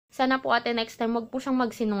Sana po ate next time, wag po siyang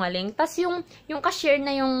magsinungaling. Tapos yung cashier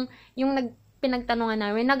na yung pinagtanungan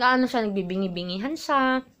namin, siya, nagbibingi-bingihan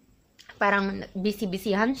siya. Parang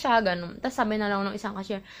busy-busyhan siya, ganun. Tapos sabi na lang ng isang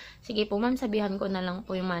cashier, sige po ma'am, sabihan ko na lang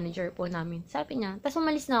po yung manager po namin. Sabi niya. Tapos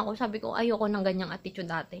umalis na ako. Sabi ko, ayoko ng ganyang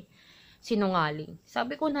attitude dati. Sinungaling.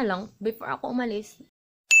 Sabi ko na lang, before ako umalis.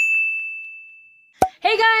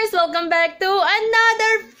 Hey guys! Welcome back to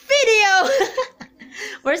another video!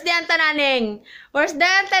 Where's the Antananing? Where's the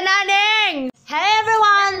Antananing? Hey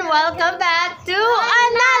everyone! Welcome back to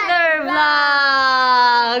another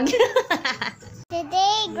vlog!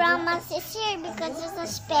 Today, Grandma's is here because it's a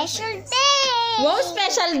special day! Wow,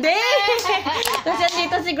 special day! Kasi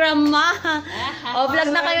dito si Grandma. O, vlog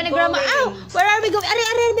na kayo ni Grandma. Ow! Where are we going? Are,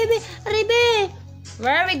 baby! Are,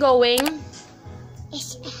 where are we going?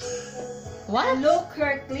 What? Look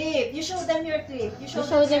her clip. You show them your clip. You show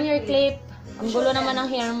them your clip. Ang gulo naman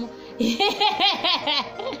ng hair mo.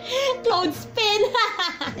 Clothespin.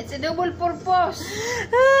 It's a double purpose.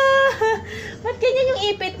 Ba't ganyan yung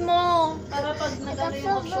ipit mo? Para pag nagano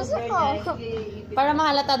yung off-shoulder niya. Para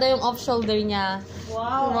mahalata daw yung off-shoulder niya.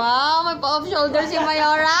 Wow. Wow, may pa-off-shoulder si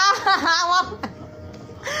Mayora.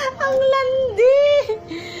 Ang landi.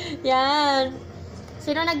 Yan.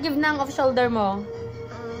 Sino nag-give ng off-shoulder mo?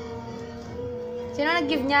 Sino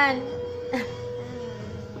nag-give niyan?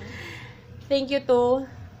 Thank you to.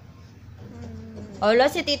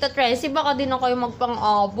 Ola, si Tita Tracy, baka din ako yung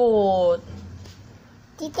magpang-abot.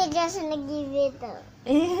 Tita Josie nag-give it up.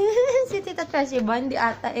 Si Tita Tracy ba? Hindi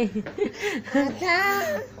ata eh. Ata!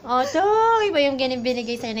 Ata! Iba yung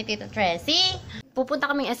binigay sa'yo ni Tita Tracy.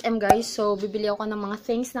 Pupunta kaming SM guys. So, bibili ako ng mga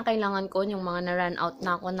things na kailangan ko. Yung mga na-run out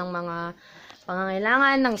na ako ng mga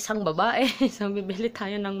pangangailangan ng isang babae. So, bibili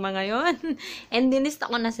tayo ng mga yon. And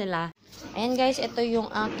dinista ko na sila. Ayan guys, ito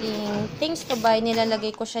yung aking things to buy.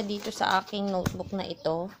 Nilalagay ko siya dito sa aking notebook na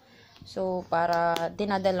ito. So, para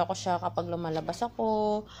dinadala ko siya kapag lumalabas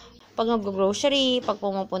ako. Pag nag-grocery, pag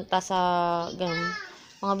pumupunta sa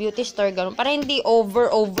mga beauty store, ganun. Para hindi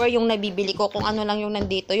over yung nabibili ko. Kung ano lang yung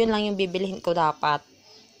nandito, yun lang yung bibilihin ko dapat.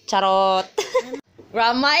 Charot!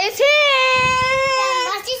 Grandma is here!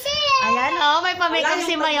 Ayan o, may pamikang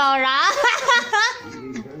si Mayora.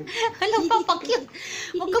 Alam pa, pa-cute.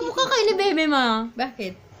 Magkamukha kayo ni baby ma.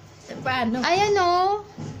 Bakit? Paano? Ayan o.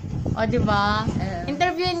 O, diba?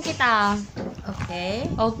 Interviewin kita. Okay.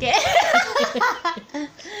 Okay.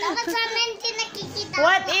 Dapat sa amin nakikita.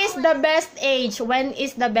 What is the best age? When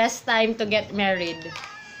is the best time to get married?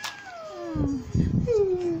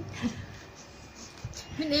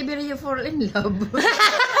 Whenever you fall in love.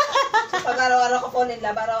 Pag araw-araw ka fall in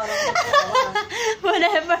love, araw-araw ka fall in love.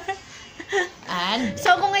 Whatever. And?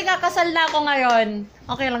 So, kung ikakasal na ako ngayon,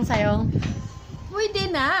 okay lang sa'yo?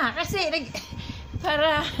 Pwede na. Kasi,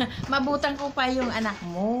 para mabutang ko pa yung anak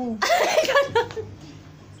mo.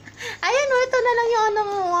 Ayan o, ito na lang yung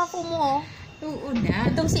ako mo. Oo na.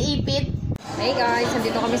 Itong si Ipit. Hey guys,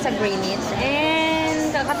 nandito kami sa Greenwich.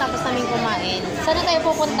 And kakatapos namin kumain. Saan na tayo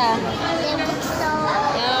pupunta?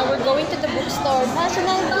 Yeah, we're going to the bookstore.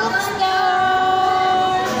 National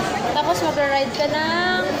Bookstore! Tapos mag-ride ka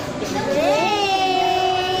ng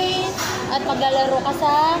train. At maglalaro ka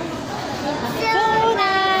sa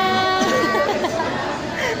Zona.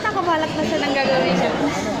 Nakabalak na siya ng gagawin niya.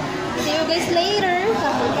 See you guys later.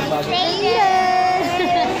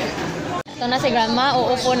 Ito na si Grandma.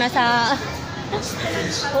 Uupo na sa...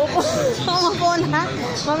 Uupo na.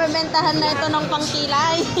 Mamibentahan na ito ng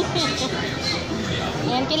pangkilay.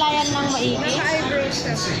 Ayan, kilayan ng maigi. Naka-eyebrow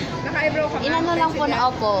siya. Naka-eyebrow ka. Inano lang po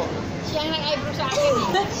na opo. Siya ang nag-eyebrow sa akin.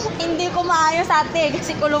 Hindi ko maayos ate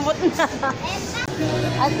kasi kulubot na.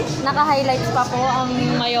 At naka-highlights pa po ang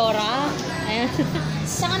Mayora. Ayan.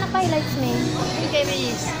 Saan ka naka-highlights ni? Kay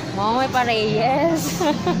Reyes. May pa-Reyes.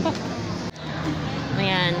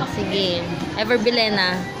 Ayan, sige. Ever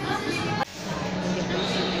Bilena.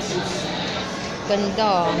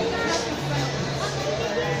 Ganda.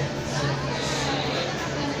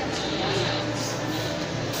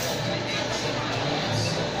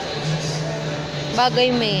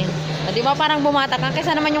 Bagay may. Di ba parang bumata ka?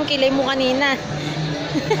 Kaysa naman yung kilay mo kanina.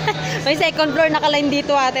 May second floor naka-line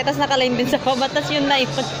dito ate. Tapos naka-line din sa baba. Tapos yun na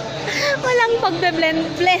yun. Walang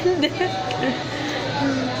pagbe-blend.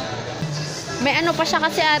 May ano pa siya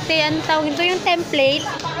kasi ate. Ano tawag ito? Yung template.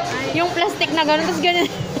 Yung plastic na gano'n. Tapos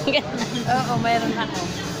ganyan. Oo, mayroon ako.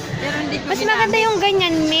 Pero hindi ko mas maganda yung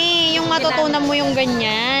ganyan, me. Yung matutunan mo yung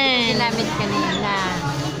ganyan. ginamit kanina.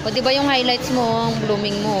 O diba yung highlights mo, ang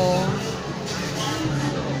blooming mo.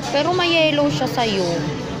 Pero may yellow siya sa'yo.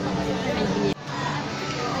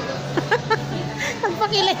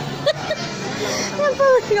 Nagpakilay.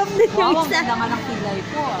 Napangayap din yung Wow, ang isa. ganda nga ng kilay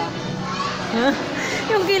po ah.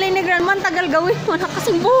 Yung kilay ni Grandma, ang tagal gawin mo.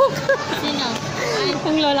 Nakasing buhok. Sino?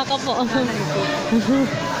 Yung lola ka po.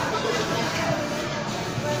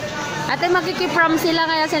 Ate, makikiprom sila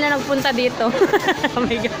kaya sila nagpunta dito. Oh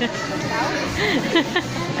my God.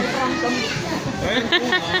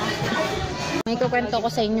 May kukwento ko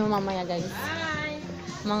sa inyo mamaya, guys.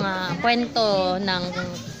 Mga kwento ng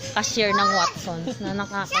cashier ng Watsons na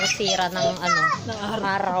nakakasira ng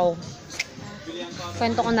araw.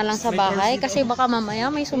 Kwento ko na lang sa bahay kasi baka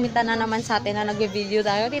mamaya may sumita na naman sa atin na nag-video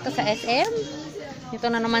tayo dito sa SM. Dito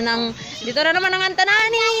na naman ang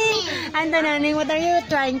Antanani. Antanani, what are you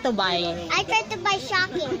trying to buy? I tried to buy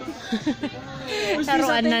shocking.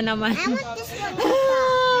 Taruan na naman. I want this one.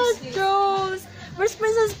 Rose! Where's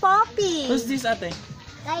Princess Poppy? Who's this, ate?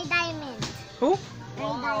 Guy Diamond. Who?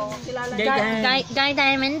 Guy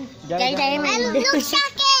Diamond? Guy I Diamond. look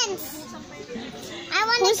shockings. I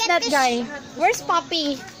want Who's to that get this. guy? Where's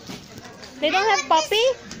Poppy? They don't have Poppy?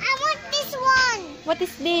 I want this one. What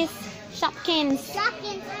is this? Shopkins.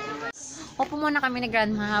 Shockings. Opo muna kami ni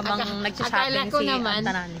Grandma habang nagsha-shopping si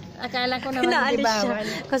Antanani. Akala ko naman hindi Pinaalis siya. bawal.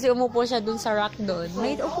 Kasi umupo siya dun sa rock doon.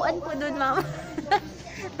 May upuan po doon, mama.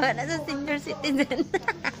 Para sa senior citizen.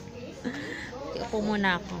 Upo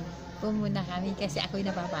muna ako. Muna kami kasi ako'y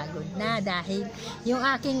napapagod na dahil yung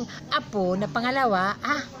aking apo na pangalawa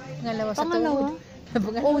sa Pangalawa?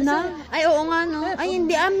 tuhod. Oo na? Ay, oo nga, no? Ay,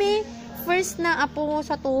 hindi, ame. First na apo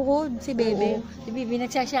sa tuhod, si Bebe. Oo. Si Bibi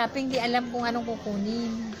nagsha-shopping, di alam kung anong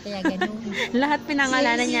kukunin. Kaya ganun. Lahat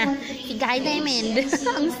pinangalanan niya. Si Guy Diamond.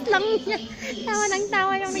 Ang slang niya. Tawa ng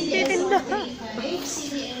tawa yung nagtitinda.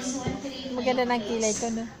 Maganda ng kilay ko,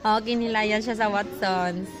 no? Oo, kinilayan siya sa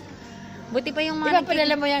Watsons. Buti pa yung Di mga ba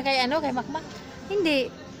padala mo yan kay Makmak? Hindi.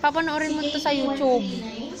 Papanoorin mo ito sa YouTube.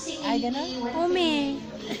 Ay, ganun? Umi.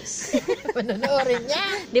 Panonoorin niya.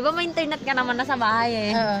 Di ba may internet ka naman na sa bahay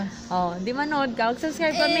eh? Oo. Oh, di manood ka.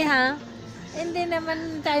 Subscribe kami ha. Hindi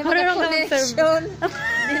naman tayo Marunong magka-connection.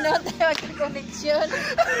 Hindi naman tayo magka-connection.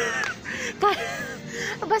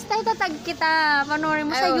 Basta itatag kita. Panoorin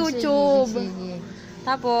mo sa Ay, oh, YouTube. sige.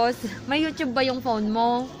 Tapos, may YouTube ba yung phone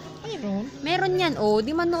mo? Mayroon. Meron yan, oh.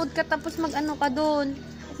 Di manood ka tapos mag-ano ka doon.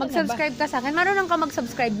 Mag-subscribe ka sa akin. Marunong ka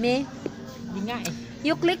mag-subscribe, me? Hindi nga eh.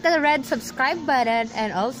 You click the red subscribe button and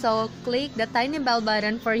also click the tiny bell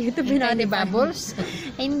button for you to be Tiny notified. bubbles.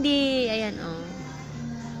 Hindi. Ayan, oh.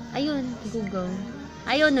 Ayun, Google.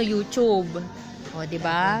 Ayun, no, YouTube. O, di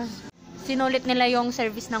ba? Sinulit nila yung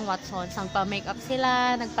service ng Watsons. Nagpa-makeup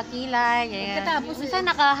sila, nagpakilay. Pagkatapos, minsan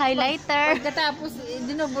naka-highlighter. Pagkatapos,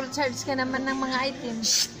 dinouble charge ka naman ng mga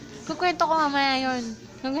items. Kukwento ko mamaya yun.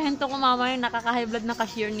 Kukwento ko mamaya yun, nakaka-high blood na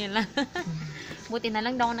cashier nila. Buti na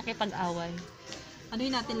lang daw ako nakipag-away. Ano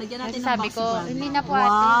yun natin? Lagyan natin Kasi ng sabi box ko, brand. hindi na po ate.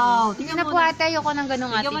 Wow! Hindi na po ate, ayoko ng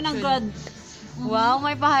ganung Lagyan mo ng attitude. God. Wow,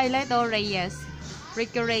 may pa-highlight. Oh, Reyes.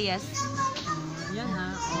 Ricky Reyes. Yan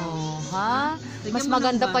ha. Oh, ha? Lagyan Mas mo ng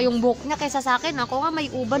maganda pa bag. yung buhok niya kaysa sa akin. Ako nga may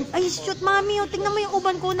uban. Ay, shoot, mami. Oh, tingnan mo yung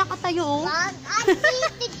uban ko. Nakatayo, oh. I see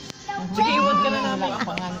the Sige, iwan ka na namin.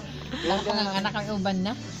 Lang pang anak ang uban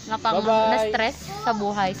na. Napang Bye-bye. na-stress sa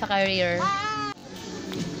buhay, sa career.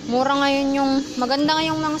 Mura ngayon yung, maganda nga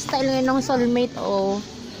yung mga style ngayon ng Soulmate, oh.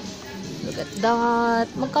 Look at that.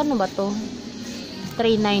 Magkano ba to?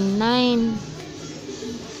 $399.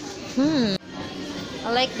 I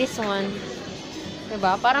like this one.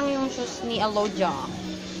 Diba? Parang yung shoes ni Aloja.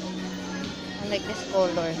 I like this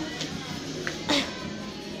color.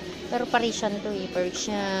 Pero Parisian to eh.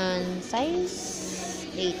 Parisian. Size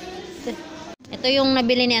 8. Ito yung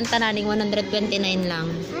nabili ni Antananing, 129 lang.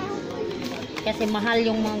 Kasi mahal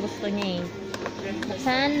yung mga gusto niya eh.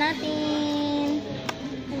 Buksan natin.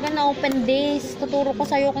 Hanggang na-open this. Tuturo ko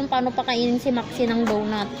sa'yo kung paano pakainin si Maxi ng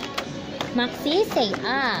donut. Maxi, say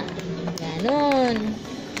ah. Ganon.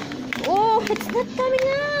 Oh, it's not coming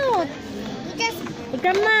out.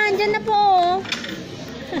 Grandma, andyan na po.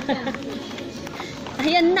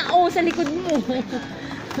 Ayan na, oh, sa likod mo.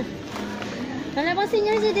 Wala bang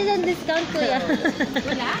senior citizen discount, kuya?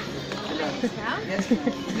 Wala? Wala discount?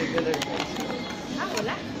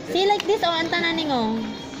 Wala? See, like this, oh, ang tananing, oh.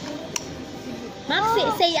 Maxi,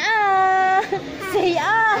 say ah! Say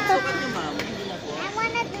ah! I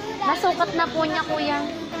wanna do that. Masukat na po niya, kuya.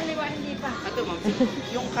 Kaliwa, hindi pa. Ito ma'am,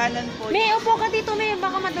 yung Canon po. May, upo ka dito, may.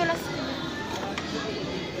 Baka madulas.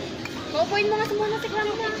 Paupuin mo nga muna si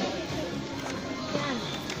Grandma. Yan.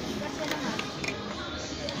 Kasi naman.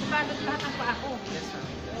 Balot lahat ang paa ko.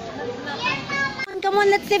 Come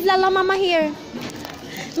on, let's leave Lala Mama here.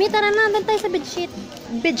 May, tara na. Doon tayo sa bedsheet.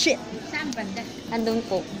 Bedsheet. Saan banda? Andun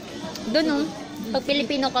po. Doon, oh. Pag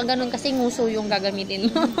Pilipino ka, ganun kasi nguso yung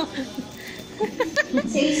gagamitin mo.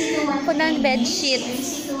 Ako ng bedsheet.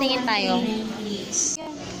 Tingin tayo.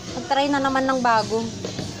 Nag-try na naman ng bago.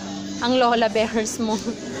 Ang Lola Bears mo.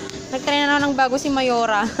 Nag-try na naman ng bago si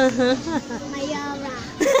Mayora. Mayora.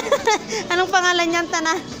 Anong pangalan niyan,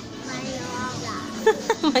 Tana? Mayora.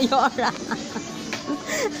 Mayora.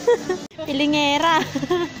 Pilingera.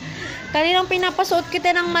 Kaninang pinapasuot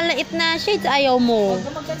kita ng maliit na shades, ayaw mo.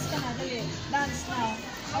 Mag-dance ka na, dali. Dance now.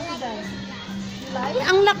 How to dance?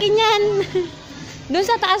 Ang laki niyan. Doon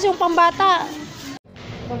sa taas yung pambata.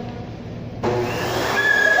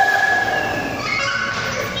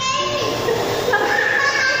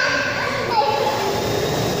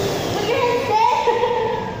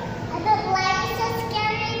 I don't like it, so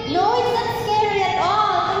scary. No, it's not scary at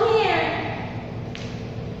all. Come here.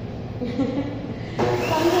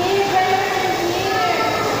 Come here, brother.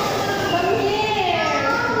 Come here.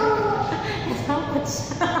 Come here.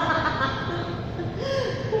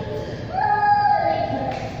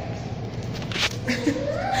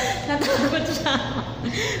 Natakot siya.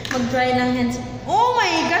 Mag-dry ng hands. Oh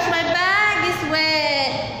my gosh, my bag is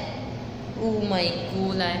wet. Oh my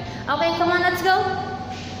kulay. Okay, come on, let's go.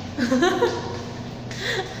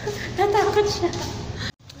 Natakot siya.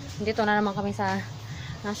 Dito na naman kami sa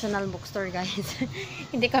National Bookstore, guys.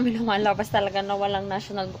 Hindi kami lumalabas talaga na walang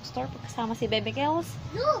National Bookstore. Kasama si Bebe Kels.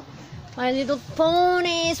 Look. My little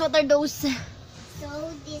ponies. What are those? So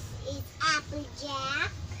this is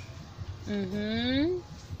Applejack.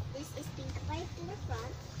 This is Pink Pie to the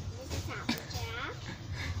front. This is Applejack.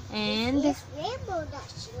 And This is Rainbow that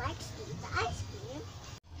she likes to eat the ice cream.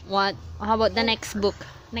 what? How about the next book?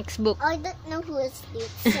 Next book. I don't know who is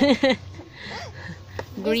this.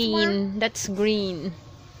 Green. That's green.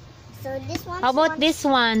 So this one. How about this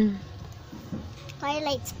one?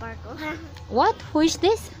 Twilight Sparkle. What? Who is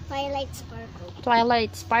this? Twilight Sparkle.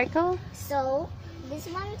 Twilight Sparkle. So this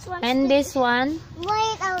one wants And to this one?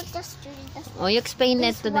 Wait, I'll just read this. Oh, you explain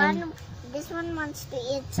it to them. This one wants to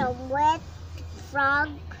eat some wet frog.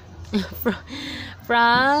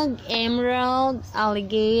 Frog, emerald,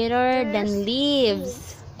 alligator, then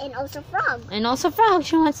leaves. And also frog. And also frog.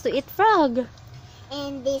 She wants to eat frog.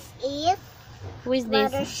 And this is Who is this?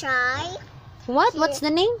 Fluttershy. What? What's the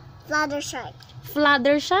name? Fluttershy.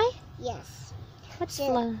 Fluttershy? Yes. What's She-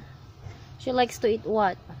 She likes to eat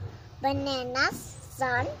what? Bananas,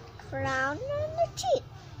 sun, crown, and a cheek.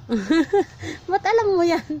 Ba't alam mo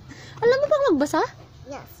yan? Alam mo bang magbasa?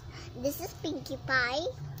 Yes. This is Pinkie Pie.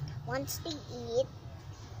 Wants to eat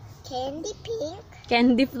candy pink.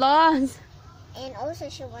 Candy floss. And also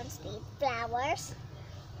she wants to eat flowers,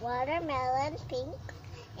 watermelon pink,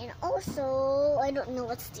 and also I don't know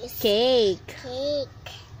what's this. Cake. Cake.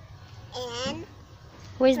 And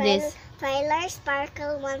Who is this? Twilight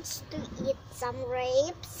Sparkle wants to eat some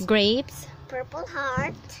grapes, Grapes. purple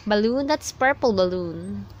heart, Balloon. That's purple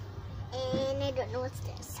balloon. and I don't know what's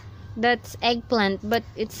this. That's eggplant, but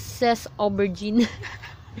it says aubergine.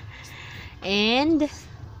 And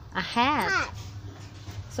a hat. Hat.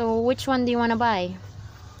 So which one do you want to buy?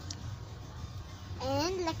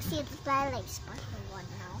 And let's see the Twilight Sparkle one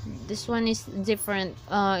now. This one is different.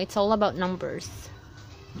 It's all about numbers.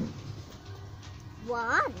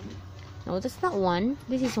 One. No, that's not one.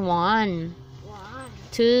 This is one. One.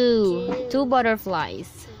 Two. Two butterflies.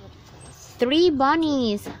 Three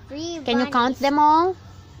bunnies. Three. Can you count them all?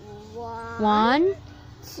 One. One.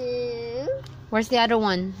 Two. Where's the other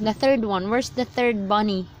one? The third one. Where's the third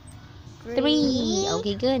bunny? Three.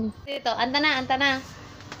 Okay, good. Dito, anta na, anta na.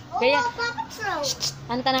 Oh, Gaya. Paw Patrol.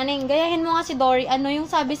 Anta na ning. Gayahin mo nga si Dory. Ano yung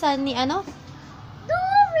sabi sa ni ano?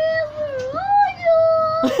 Dory, where are you?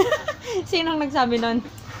 Sinong nagsabi nun?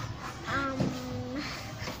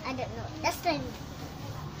 I don't know. That's the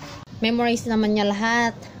Memorize naman niya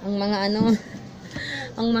lahat. Ang mga ano,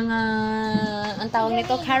 ang mga, ang tawag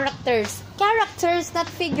nito, characters. Characters, not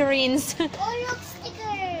figurines. oh, look, sticker.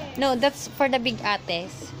 No, that's for the big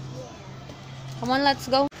ates. Come on, let's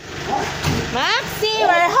go. Maxi,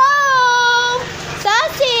 we're home!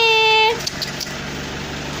 Sassy!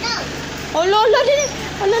 No. Oh, lola din.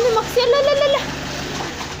 Wala ni Maxi. Lalalala.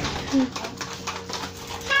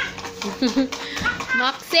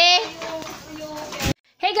 Maxi!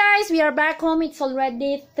 Hey guys, we are back home. It's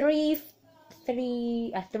already 3.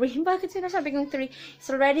 Bakit sinasabi kong 3? It's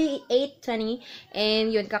already 8:20.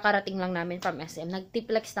 And yun, kakarating lang namin from SM.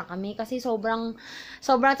 Nagtiplex na kami kasi sobrang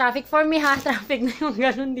traffic. For me ha, traffic na yung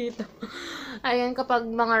ganun dito. Ayun, kapag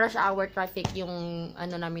mga rush hour traffic yung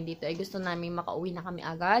ano namin dito, ay gusto namin makauwi na kami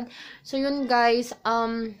agad. So yun guys,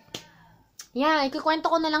 yeah, ikukwento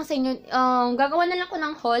ko na lang sa inyo. Gagawa na lang ko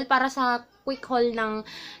ng haul para sa quick haul ng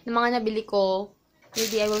mga nabili ko.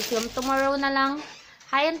 Maybe I will film tomorrow na lang.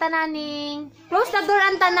 Hi, Antananing! Close the door,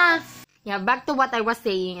 Antana! Yeah, back to what I was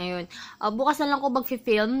saying. Ayun. Bukas na lang ko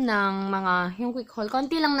mag-film ng yung quick haul.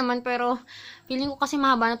 Konti lang naman, pero feeling ko kasi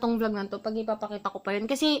mahaba na tong vlog na to pag ipapakita ko pa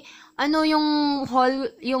yun. Kasi, yung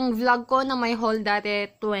haul, yung vlog ko na may haul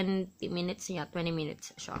dati, 20 minutes. Yeah, 20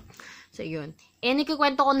 minutes siya. So, yun.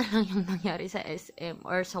 Ikikwento ko na lang yung nangyari sa SM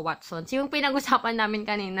or sa Watsons. Yung pinag-usapan namin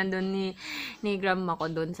kanina doon ni grandma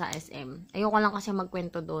ko doon sa SM. Ayoko lang kasi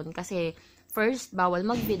magkwento doon. Kasi, first, bawal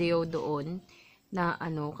mag-video doon. Na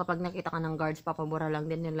kapag nakita ka ng guards, papabura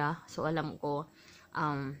lang din nila. So, alam ko,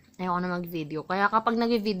 ayoko na mag-video. Kaya kapag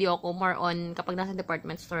nag-video ako, more on, kapag nasa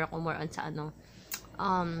department store ako, more on sa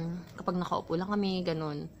kapag nakaupo lang kami,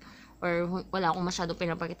 ganun. Or wala akong masyadong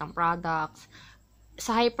pinapakitang products.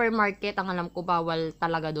 Sa hypermarket, ang alam ko, bawal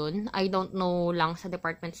talaga dun. I don't know lang sa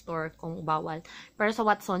department store kung bawal. Pero sa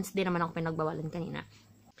Watsons, di naman ako pinagbawalan kanina.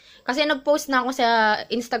 Kasi nag-post na ako sa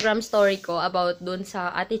Instagram story ko about dun sa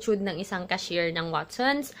attitude ng isang cashier ng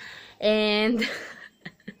Watsons. And,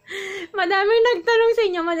 madaming nagtanong sa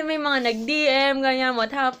inyo. May mga nag-DM, ganyan, what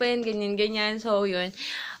happened, ganyan. So, yun.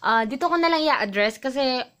 Dito ko na lang i-address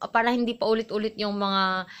kasi para hindi pa ulit-ulit yung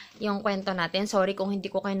kwento natin. Sorry kung hindi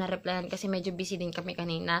ko kayo na-replyan kasi medyo busy din kami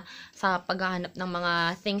kanina sa paghahanap ng mga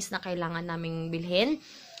things na kailangan naming bilhin.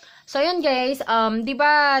 So, yun guys, di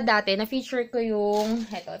ba dati, na-feature ko yung,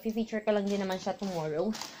 i-feature ko lang din naman siya tomorrow.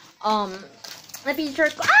 Na-feature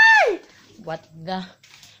ko,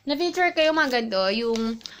 na-feature ko yung mga ganito,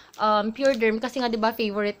 yung Pure Derm, kasi nga di ba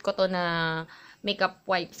favorite ko to na makeup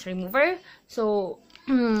wipes remover. So,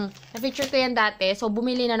 na-feature ko yan dati, so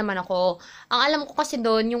bumili na naman ako. Ang alam ko kasi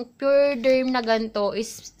doon, yung Pure Derm na ganito is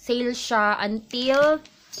sale siya until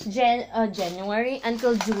January,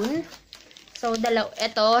 until June. So,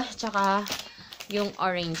 ito, tsaka yung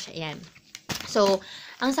orange, ayan. So,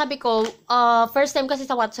 ang sabi ko, first time kasi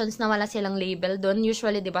sa Watsons na wala silang label doon.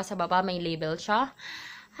 Usually, di ba, sa baba may label siya.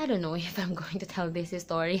 I don't know if I'm going to tell this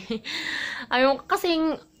story.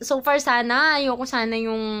 Kasing, so far sana, ayoko sana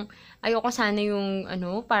yung,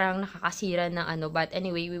 parang nakakasira ng but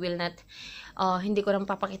anyway, we will not, hindi ko rin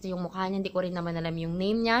papakita yung mukha niya, hindi ko rin naman alam yung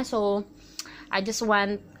name niya. So, I just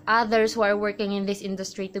want others who are working in this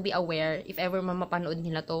industry to be aware if ever mapanood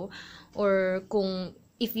nila to. Or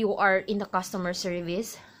if you are in the customer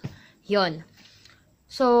service. Yon.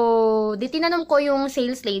 So, tinanong ko yung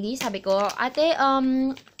sales lady. Sabi ko, ate,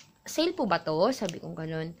 sale po ba to? Sabi ko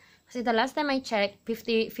ganun. Kasi the last time I checked,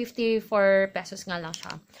 54 pesos nga lang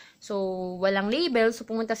siya. So, walang label. So,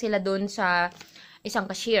 pumunta sila dun sa isang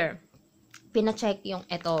cashier. Pina-check yung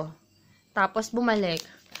ito. Tapos, bumalik.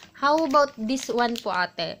 How about this one po,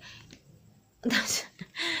 ate?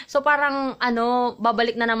 So, parang,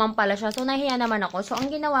 babalik na naman pala siya. So, nahiya naman ako. So,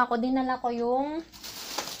 ang ginawa ko, dinala ko yung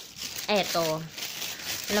eto.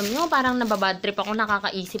 Alam nyo, parang nababad trip ako,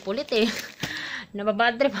 nakakaisip ulit eh.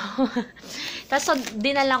 Nababad trip ako. Tapos, so,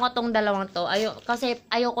 dinala ko tong dalawang to. Kasi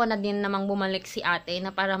ayoko na din namang bumalik si ate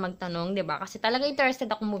na para magtanong, diba? Kasi talaga interested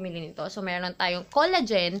akong bumili nito. So, meron tayong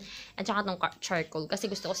collagen at saka tong charcoal. Kasi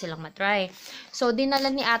gusto ko silang matry. So, dinala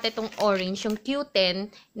ni ate tong orange, yung Q10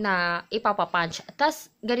 na ipapapunch. Tapos,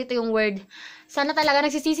 ganito yung word. Sana talaga,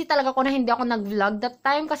 nagsisisi talaga ako na hindi ako nag-vlog that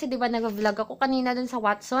time. Kasi diba nag-vlog ako kanina dun sa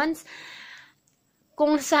Watsons.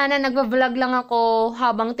 Kung sana nag-vlog lang ako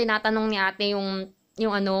habang tinatanong ni ate yung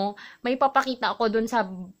may papakita ako dun sa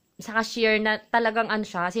cashier na talagang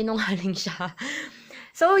siya, sinungaling siya.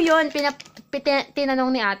 So, yun, tinanong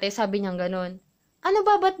ni ate, sabi niya ganun.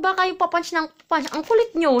 Ba't ba kayo papunch ng punch? Ang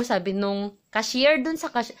kulit nyo, sabi nung cashier dun sa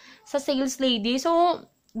sales lady. So,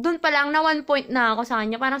 dun pa lang na 1 point na ako sa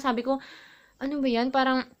kanya. Parang sabi ko, ano ba yan?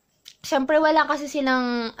 Parang, syempre wala kasi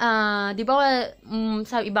silang, di ba,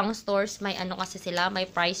 sa ibang stores, may kasi sila, may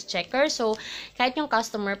price checker. So, kahit yung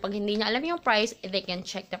customer, pag hindi niya alam yung price, they can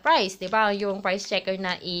check the price. Di ba? Yung price checker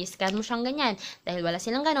na i-scan mo siyang ganyan. Dahil wala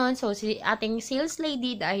silang ganon. So, si ating sales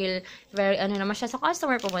lady, dahil very, naman siya sa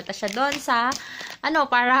customer, pumunta siya doon sa,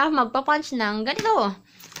 para magpa-punch ng ganito.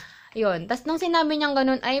 Yun. Tapos, nung sinabi niyang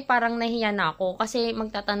ganun, ay parang nahiya na ako. Kasi,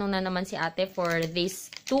 magtatanong na naman si ate for these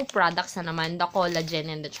 2 products na naman, the collagen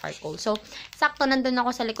and the charcoal. So, sakto nandun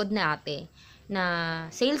ako sa likod na ate, na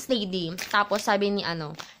sales lady. Tapos, sabi ni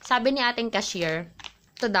ating cashier,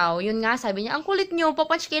 ito daw, yun nga, sabi niya, ang kulit nyo,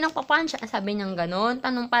 papunch kayo ng papunch. Sabi niya ganun,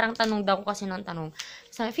 parang tanong daw ko kasi ng tanong.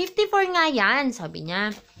 Sabi, 54 nga yan, sabi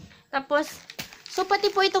niya. Tapos, so,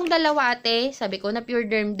 pati po itong dalawa ate, sabi ko, na pure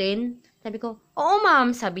derm din. Sabi ko, oo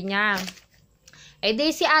ma'am, sabi niya.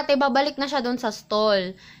 Di si ate, babalik na siya doon sa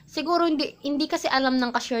stall. Siguro, hindi kasi alam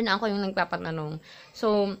ng cashier na ako yung nagpapatanong.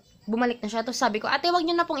 So, bumalik na siya. Tapos sabi ko, ate, wag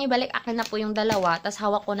niyo na pong ibalik. Akin na po yung dalawa. Tapos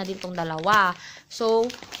hawak ko na din tong dalawa. So,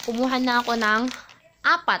 kumuha na ako ng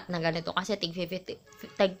apat na ganito kasi tig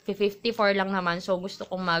 54 lang naman. So, gusto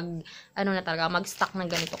kong mag-stock ng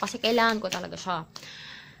ganito kasi kailangan ko talaga siya.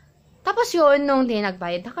 Tapos yun, nung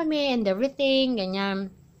nagbayad na kami and everything, ganyan.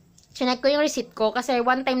 Chinek ko yung receipt ko kasi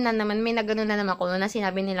one time na naman, may nagano na naman ako na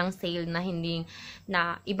sinabi nilang sale na hindi,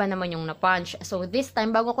 na iba naman yung na-punch. So, this time,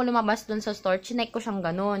 bago ko lumabas dun sa store, chinek ko siyang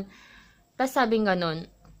ganun. Tapos sabing ganun,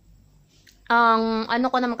 ano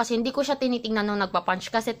ko naman kasi, hindi ko siya tinitingnan nung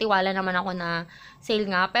nagpa-punch kasi tiwala naman ako na sale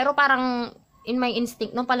nga. Pero parang, in my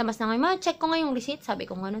instinct, nung palabas na ngayon, check ko nga yung receipt, sabi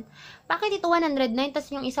ko ganun. Bakit ito 109, tas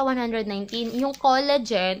yung isa 119? Yung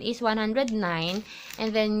collagen is 109, and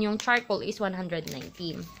then yung charcoal is 119.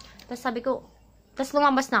 Tapos sabi ko, tapos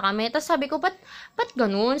lumabas na kami, tapos sabi ko, ba't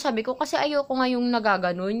ganun? Sabi ko, kasi ayoko nga yung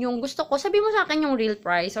nagaganon, yung gusto ko, sabi mo sa akin yung real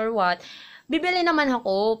price or what? Bibili naman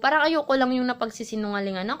ako, parang ayoko lang yung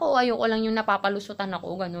napagsisinungalingan ako, ayoko lang yung napapalusutan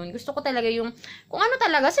ako, ganun. Gusto ko talaga yung, kung ano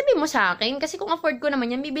talaga, sabi mo sa akin, kasi kung afford ko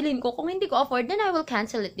naman yan, bibilhin ko. Kung hindi ko afford, then I will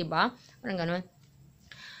cancel it, diba? Parang ganun.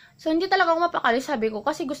 So, hindi talaga ako mapakali, sabi ko,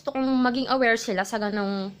 kasi gusto kong maging aware sila sa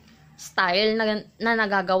ganung style na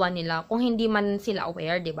nagagawa nila, kung hindi man sila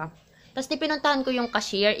aware, diba? Tapos, pinuntahan ko yung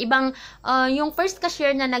cashier. Yung first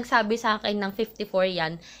cashier na nagsabi sa akin ng 54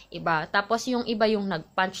 yan, iba. Tapos, yung iba yung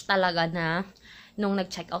nag-punch talaga na nung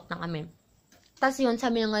nag-check out na kami. Tapos, yun,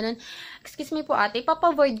 sabi yung ganun, excuse me po ate,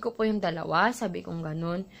 papavoid ko po yung dalawa. Sabi kong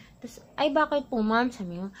ganun. Tapos, ay bakit po ma'am?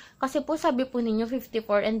 Sabi ko, kasi po sabi po ninyo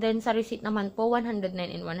 54 and then sa receipt naman po 109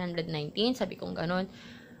 and 119. Sabi kong ganun.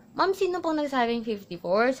 Ma'am, sino pong nagsabing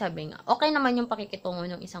 54? Sabi nga, okay naman yung pakikitungo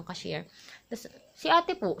ng isang cashier. Tapos, si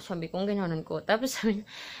ate po, sabi kong gano'n ko. Tapos sabi niya,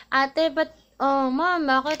 ate, but, ma'am,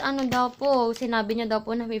 bakit ano daw po? Sinabi niya daw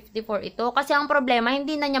po na 54 ito. Kasi ang problema,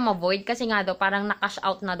 hindi na niya ma-void. Kasi nga daw, parang na-cash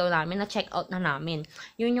out na daw namin, na-check out na namin.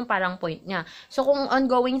 Yun yung parang point niya. So, kung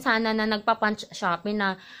ongoing sana na nagpa-punch siya,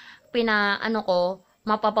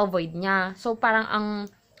 mapapa-void niya. So,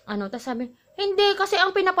 parang tapos sabi, hindi, kasi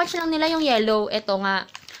ang pinapunch lang nila yung yellow. Ito nga.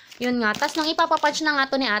 Yun nga. Tapos, nung ipapapunch na nga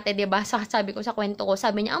to ni ate, diba? Sabi ko sa kwento ko,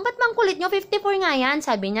 sabi niya, ba't bang kulit nyo? 54 nga yan.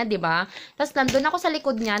 Sabi niya, diba? Tapos, nandun ako sa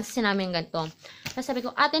likod niya, sinabi yung ganito. Tapos, sabi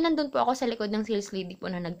ko, ate, nandun po ako sa likod ng sales lady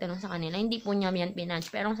po na nagtanong sa kanila. Hindi po niya yan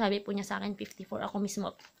pinunch. Pero, sabi po niya sa akin, 54. Ako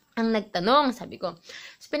mismo ang nagtanong, sabi ko.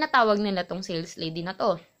 Tapos, pinatawag nila tong sales lady na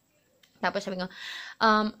to. Tapos, sabi ko,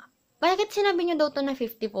 bakit sinabi niyo daw to na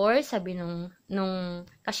 54? Sabi nung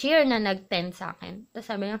cashier na nag-10 sa akin. Tapos,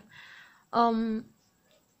 sabi niya,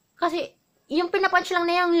 kasi, yung pinapunch lang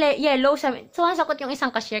na yung yellow, sumasakot yung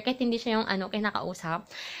isang cashier kahit hindi siya yung kinakausap.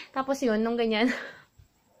 Tapos yun, nung ganyan,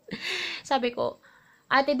 sabi ko,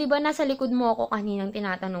 ate, di ba nasa likod mo ako kaninang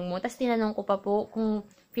tinatanong mo? Tapos tinanong ko pa po kung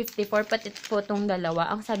 54 pati po tong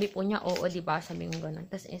dalawa. Ang sabi po niya, oo, di ba? Sabi ko ganun.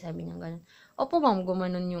 Tapos sabi niya ganun. Opo, ma'am,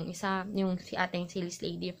 gumanon yung isa, yung si ating sales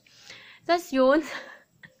lady. Tapos yun,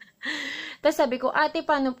 tapos sabi ko, ate,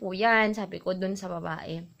 paano po yan? Sabi ko dun sa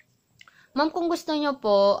babae. Ma'am, kung gusto niyo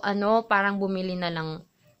po, parang bumili na lang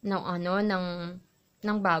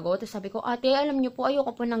ng bago. Tapos sabi ko, ate, alam niyo po,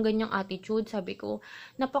 ayoko po ng ganyang attitude. Sabi ko,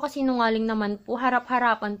 napakasinungaling naman po.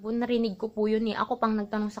 Harap-harapan po, narinig ko po yun eh. Ako pang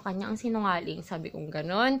nagtanong sa kanya, ang sinungaling. Sabi ko,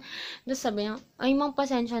 ganon. Tapos sabi niya, ay ma'am,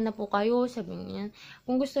 pasensya na po kayo. Sabi niya,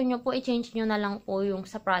 kung gusto niyo po, i-change niyo na lang po yung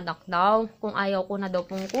sa product daw. Kung ayaw ko na daw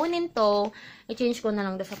pong kunin to, i-change ko na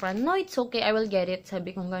lang daw sa product. No, it's okay, I will get it.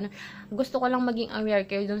 Sabi ko, ganon. Gusto ko lang maging aware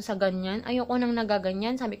kayo dun sa ganyan. Ayoko nang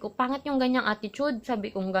nagaganyan. Sabi ko, pangit yung ganyang attitude. Sabi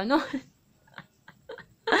ko, ganon.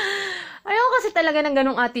 Ayaw kasi talaga ng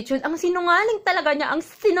ganong attitude. Ang sinungaling talaga niya. Ang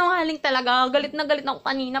sinungaling talaga. Galit na galit ako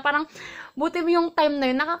kanina. Parang, buti yung time na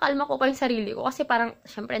yun, nakakalma ko pa yung sarili ko. Kasi parang,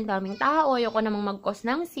 syempre, ang daming tao. Ayoko namang mag-cause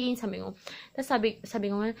ng scene. Sabi ko. Tapos sabi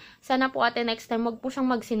ko, sana po ate next time, wag po siyang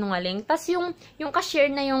magsinungaling. Tapos yung cashier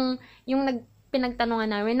na yung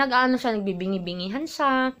pinagtanungan namin, nagbibingi-bingihan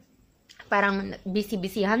siya. Parang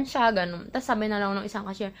busy-busyhan siya, ganun. Tapos sabi na lang ng isang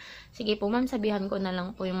cashier, sige po ma'am, sabihan ko na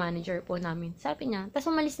lang po yung manager po namin. Sabi niya, tapos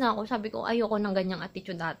umalis na ako, sabi ko, ayoko ng ganyang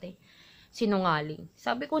attitude dati. Sinungaling.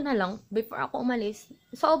 Sabi ko na lang, before ako umalis,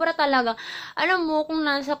 sobra talaga. Alam mo, kung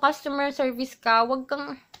nasa customer service ka, wag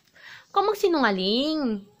kang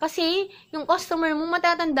magsinungaling. Kasi, yung customer mo,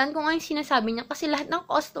 matatandaan kung ano yung sinasabi niya. Kasi lahat ng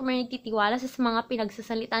customer nagtitiwala sa mga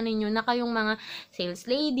pinagsasalita ninyo na kayong mga sales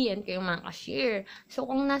lady and kayong mga cashier. So,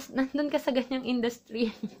 kung nandun ka sa ganyang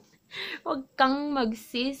industry, huwag kang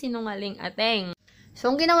magsisinungaling, ateng.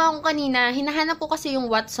 So, ang ginawa ko kanina, hinahanap ko kasi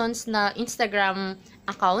yung Watsons na Instagram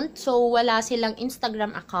account. So, wala silang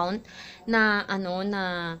Instagram account na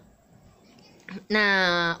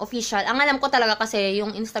official. Ang alam ko talaga kasi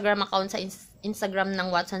yung Instagram account sa Instagram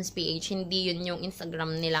ng Watson's PH, hindi yun yung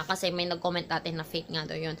Instagram nila kasi may nag-comment natin na fake nga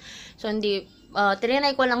daw yun. So, hindi,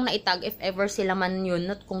 trinay ko lang na itag if ever sila man yun,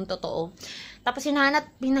 not kung totoo. Tapos,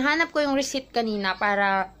 hinahanap ko yung receipt kanina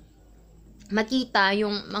para makita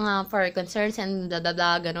yung mga for concerns and blah blah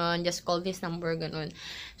blah, ganun, just call this number, ganun.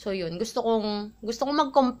 So, yun, gusto kong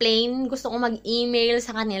mag-complain, gusto kong mag-email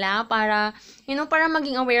sa kanila para, para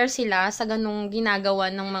maging aware sila sa ganung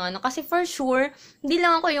ginagawa ng mga kasi for sure, hindi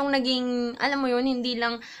lang ako yung naging, alam mo yun, hindi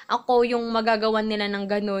lang ako yung magagawa nila ng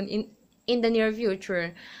ganun in the near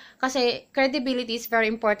future. Kasi, credibility is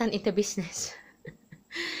very important in the business.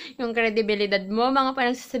 Yung credibilidad mo, mga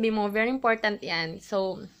panagsasabi mo, very important yan.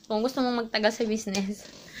 So, kung gusto mong magtagal sa business,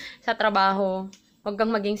 sa trabaho, huwag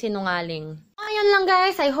kang maging sinungaling. Ayun lang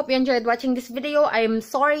guys, I hope you enjoyed watching this video. I'm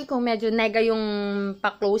sorry kung medyo nega yung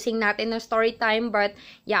pa-closing natin ng story time, but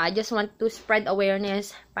yeah, I just want to spread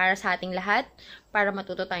awareness para sa ating lahat, para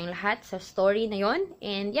matuto tayong lahat sa story na yon.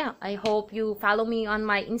 And yeah, I hope you follow me on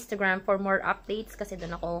my Instagram for more updates kasi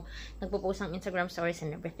doon ako nagpo-post ng Instagram stories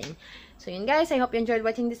and everything. So yun guys, I hope you enjoyed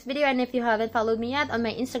watching this video, and if you haven't followed me yet on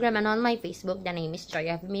my Instagram and on my Facebook, the name is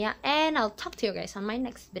JoyOfMia, and I'll talk to you guys on my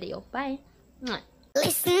next video. Bye!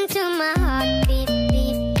 Listen to my heartbeat.